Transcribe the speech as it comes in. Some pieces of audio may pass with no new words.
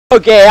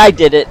Okay, I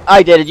did it.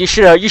 I did it. You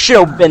should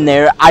have been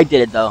there. I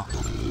did it though.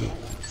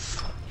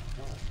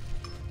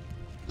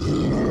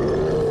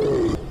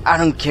 I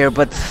don't care,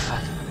 but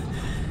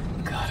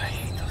God, I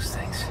hate those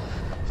things.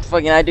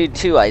 fucking I do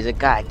too, Isaac.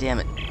 God damn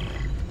it.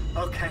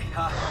 Okay,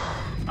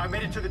 I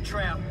made it to the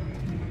tram.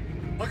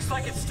 Looks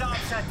like it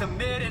stops at the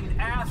mid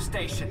and aft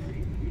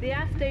station. The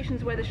aft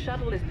station's where the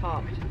shuttle is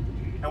parked.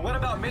 And what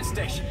about mid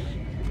station?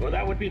 Well,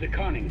 that would be the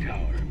conning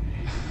tower.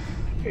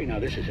 Hey, now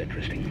this is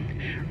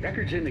interesting.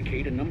 Records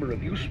indicate a number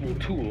of useful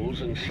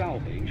tools and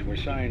salvage were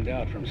signed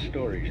out from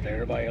storage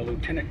there by a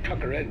Lieutenant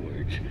Tucker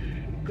Edwards.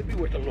 Could be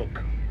worth a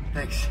look.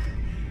 Thanks.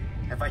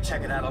 If I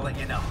check it out, I'll let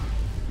you know.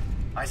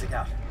 Isaac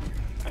out.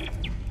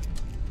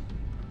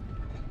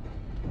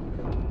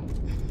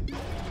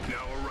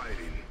 Now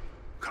arriving.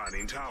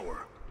 Conning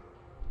tower.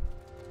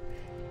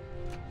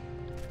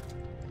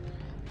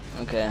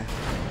 Okay.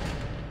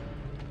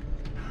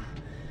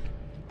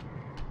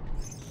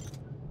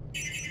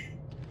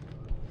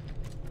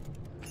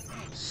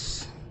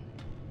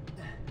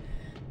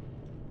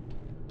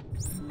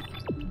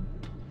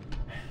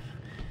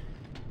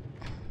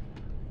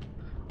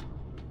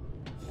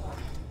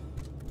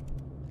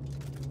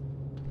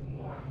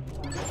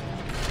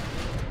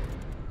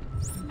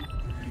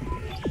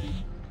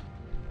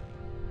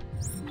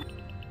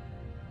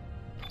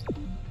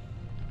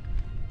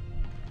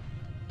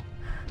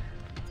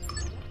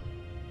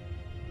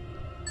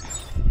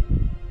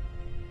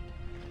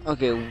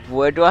 Okay,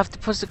 where do I have to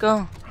supposed to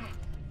go?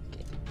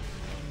 Okay.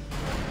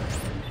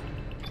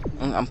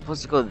 I'm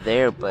supposed to go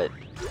there, but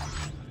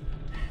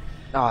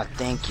oh,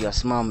 thank you, a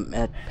small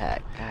med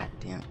pack. God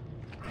damn.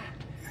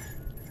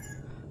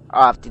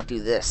 I'll have to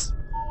do this.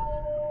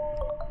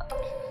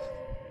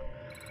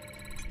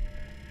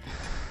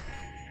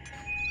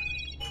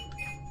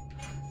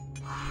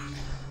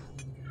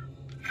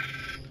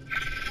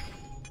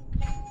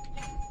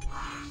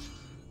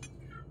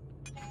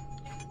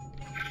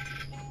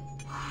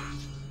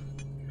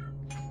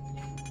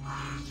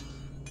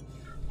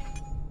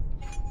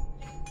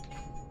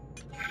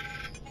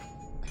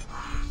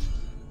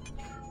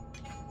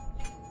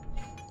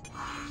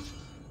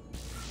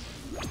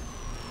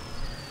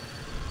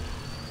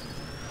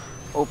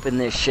 Open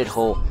this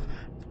shithole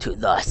to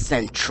the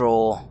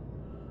central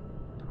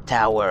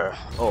tower.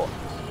 Oh,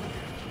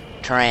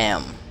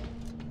 tram.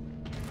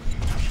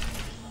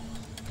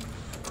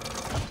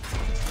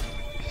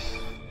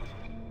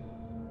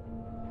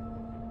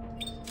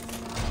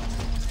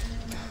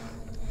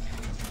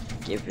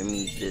 Giving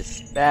me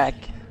this back.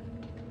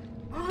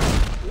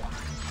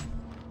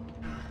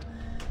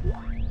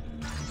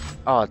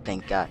 Oh,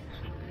 thank God.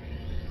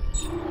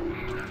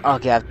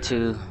 Okay, I have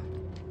to.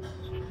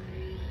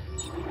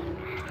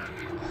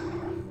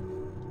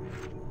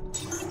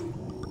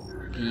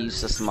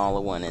 Use the smaller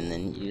one and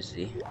then use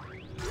the.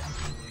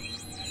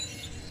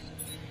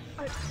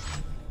 I'm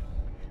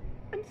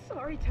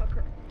sorry,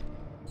 Tucker.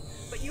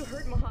 But you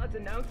heard Mahad's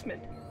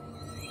announcement.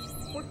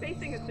 We're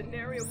facing a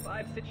Scenario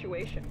 5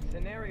 situation.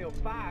 Scenario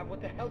 5?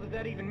 What the hell does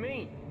that even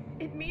mean?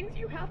 It means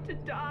you have to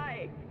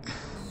die.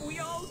 We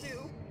all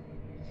do.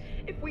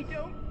 If we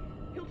don't,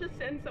 he'll just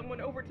send someone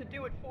over to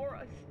do it for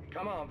us.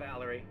 Come on,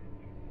 Valerie.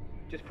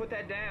 Just put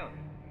that down.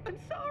 I'm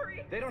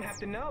sorry. They don't have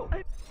to know.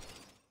 I'm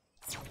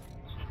so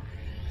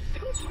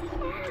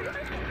sorry.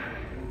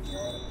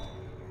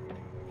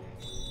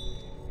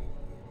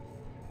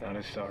 Not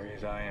as sorry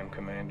as I am,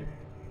 Commander.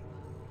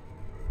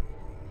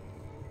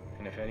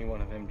 And if any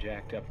one of them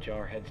jacked up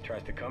jarheads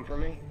tries to come for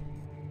me,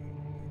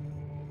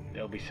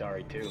 they'll be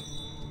sorry too.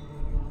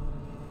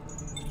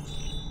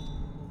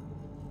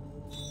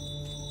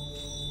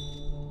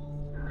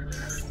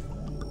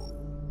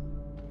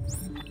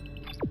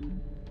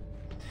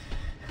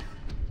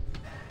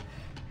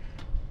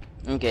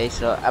 Okay,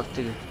 so I have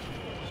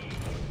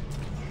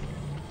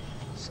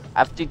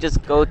to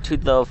just go to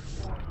the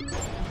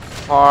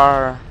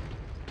far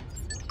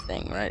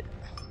thing, right?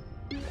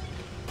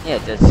 Yeah,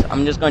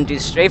 I'm just going to do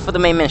straight for the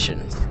main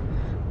missions.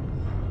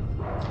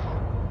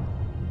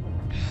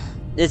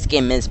 This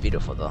game is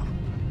beautiful though.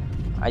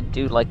 I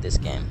do like this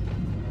game.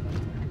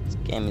 This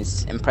game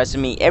is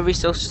impressing me every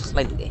so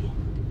slightly.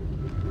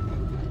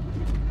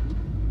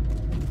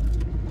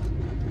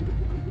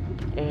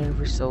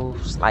 Ever so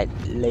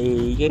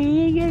slightly.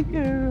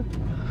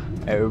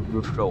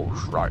 Ever so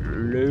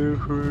slightly.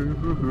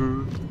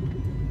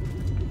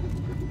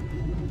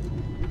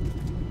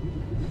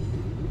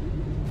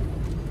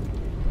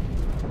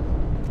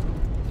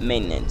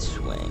 Maintenance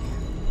wing.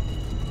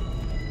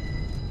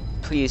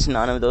 Please,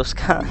 none of those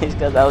guys,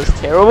 because that was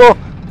terrible.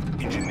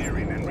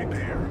 Engineering and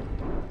repair.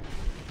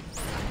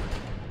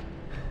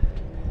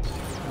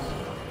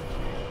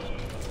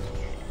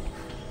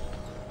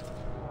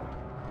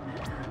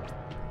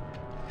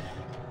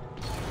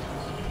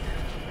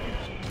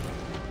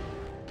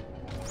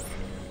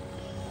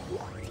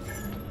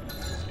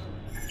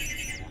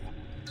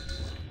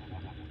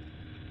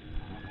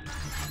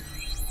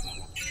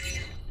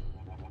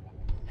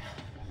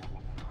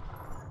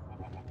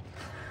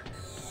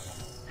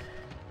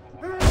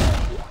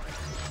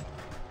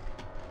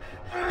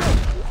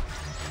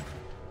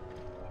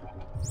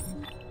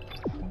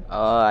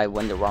 Oh, I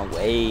went the wrong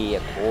way,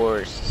 of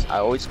course. I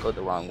always go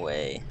the wrong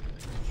way.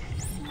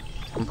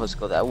 I'm supposed to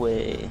go that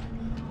way.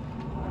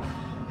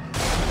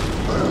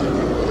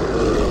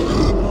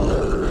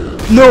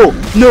 No!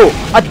 No!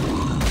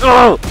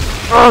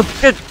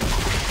 Get!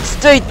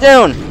 Stay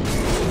down!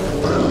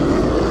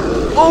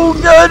 Oh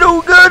god,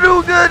 oh god,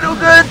 oh god, oh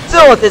god!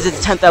 Oh, this is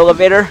the 10th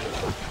elevator.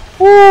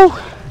 Woo!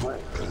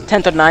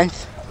 10th or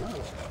 9th.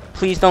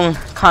 Please don't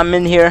come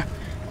in here.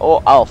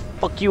 Oh, I'll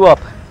fuck you up.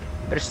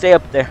 Better stay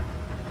up there.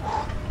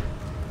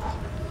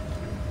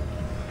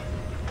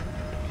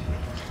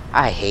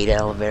 I hate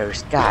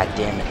elevators. God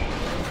damn it.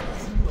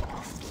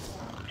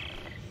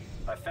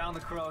 I found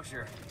the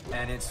closure,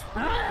 and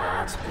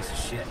well, it's a piece of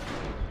shit.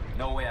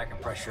 No way I can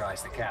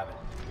pressurize the cabin.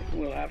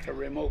 We'll have to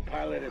remote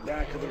pilot it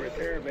back to the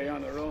repair bay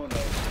on their own,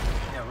 though.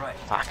 Yeah, right.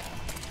 Fuck.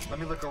 Let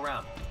me look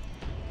around.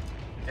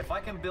 If I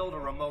can build a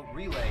remote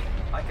relay,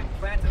 I can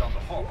plant it on the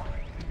hull.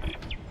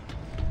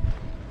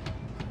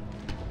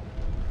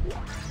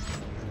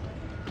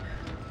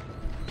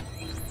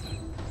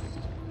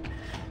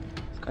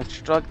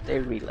 Construct a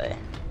relay.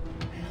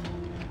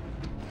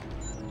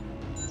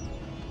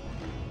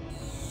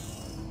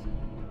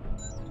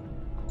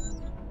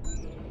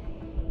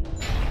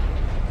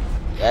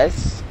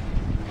 Yes.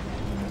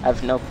 I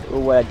have no clue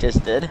what I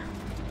just did.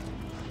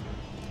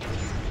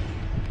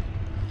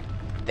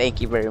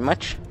 Thank you very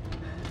much.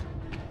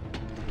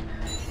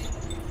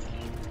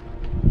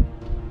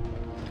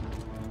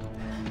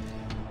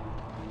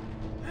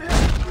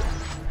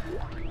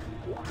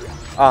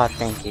 Oh,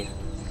 thank you.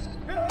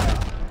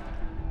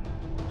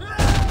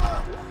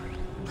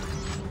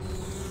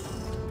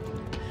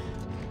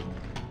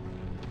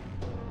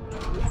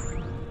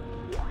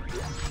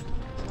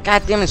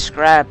 God damn it,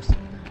 scraps.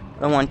 I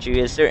don't want you.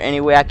 Is there any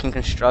way I can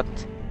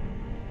construct?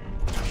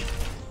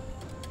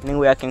 Any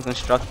way I can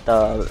construct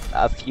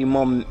a few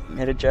more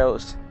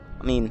mini-gels?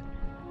 I mean,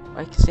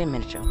 why can I say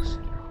mini-gels?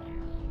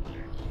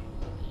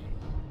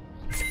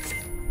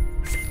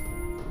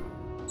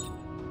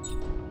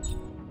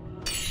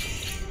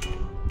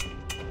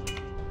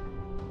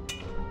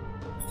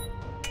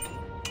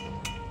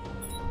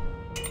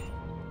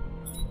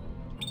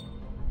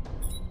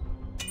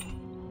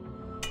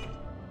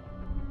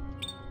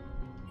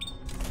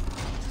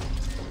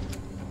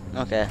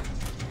 Okay.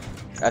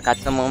 I got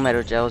some more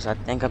metal gels. I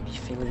think I'll be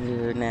feeling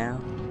good now.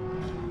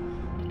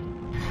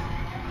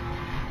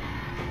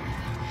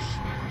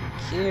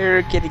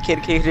 Here, kitty,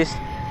 kitty, kitty.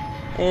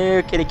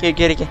 Here, kitty, kitty,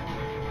 kitty, kitty.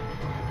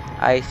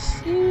 I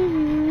see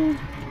you.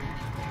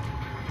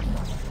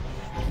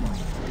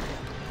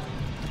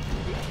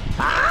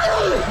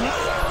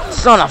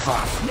 Son of a.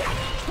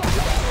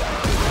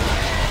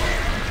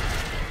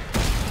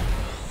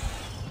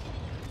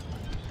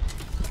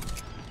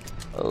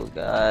 Oh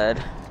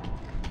God.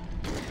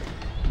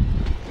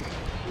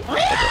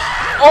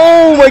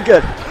 Oh my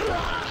god!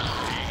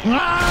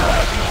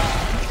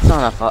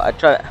 Son of a. I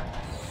try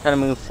to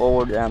move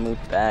forward and I move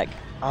back.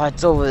 Oh,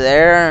 it's over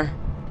there.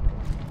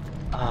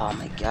 Oh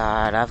my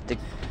god, I have to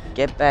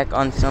get back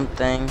on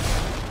something.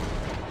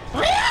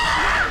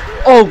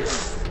 Oh!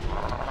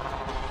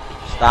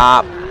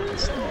 Stop.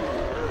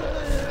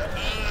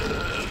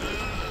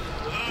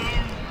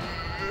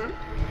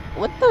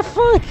 What the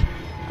fuck?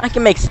 I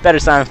can make better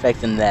sound effects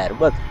than that.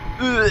 What?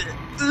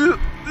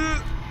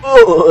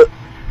 Oh!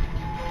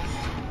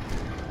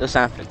 Those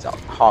sound effects are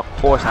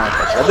hardcore sound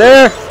effects right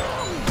there.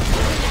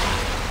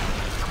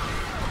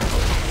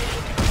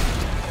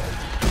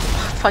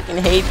 I fucking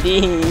hate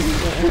these.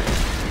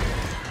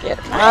 Get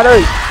out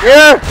of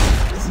here!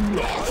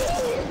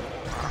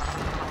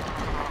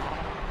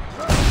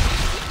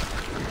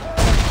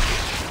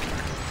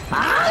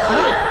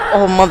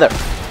 Oh mother!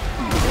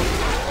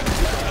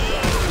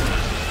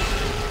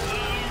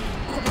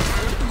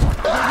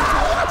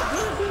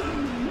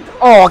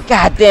 Oh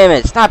god damn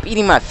it! Stop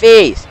eating my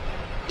face!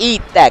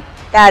 Eat that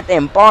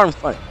goddamn barn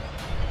front.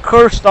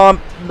 Cursed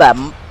on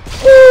them.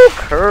 Ooh,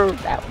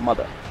 curve that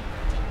mother.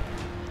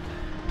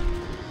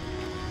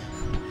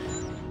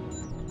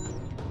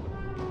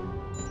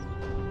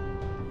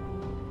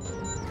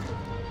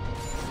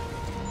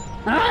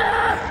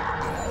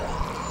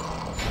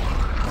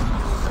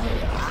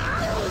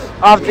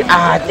 Oh,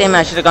 damn it,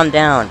 I should have gone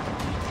down.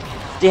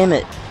 Damn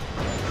it.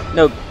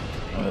 No.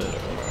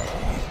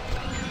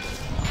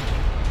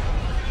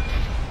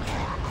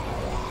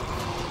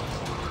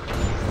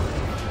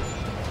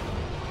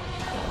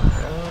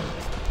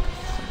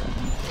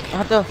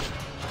 What the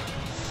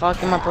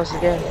fuck am I supposed to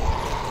get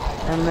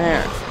down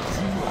there?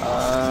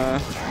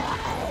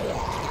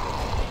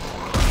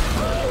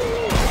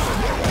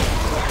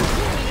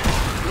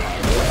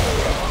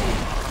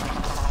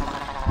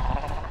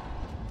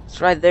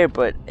 It's right there,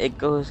 but it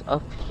goes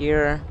up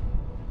here.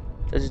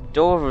 There's a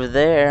door over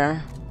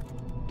there.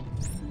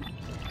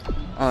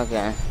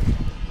 Okay.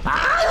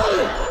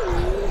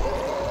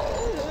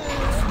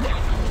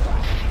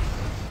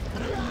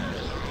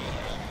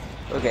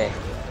 Okay.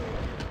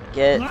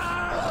 Get.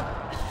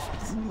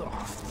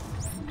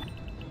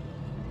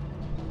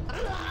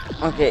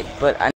 Okay, but I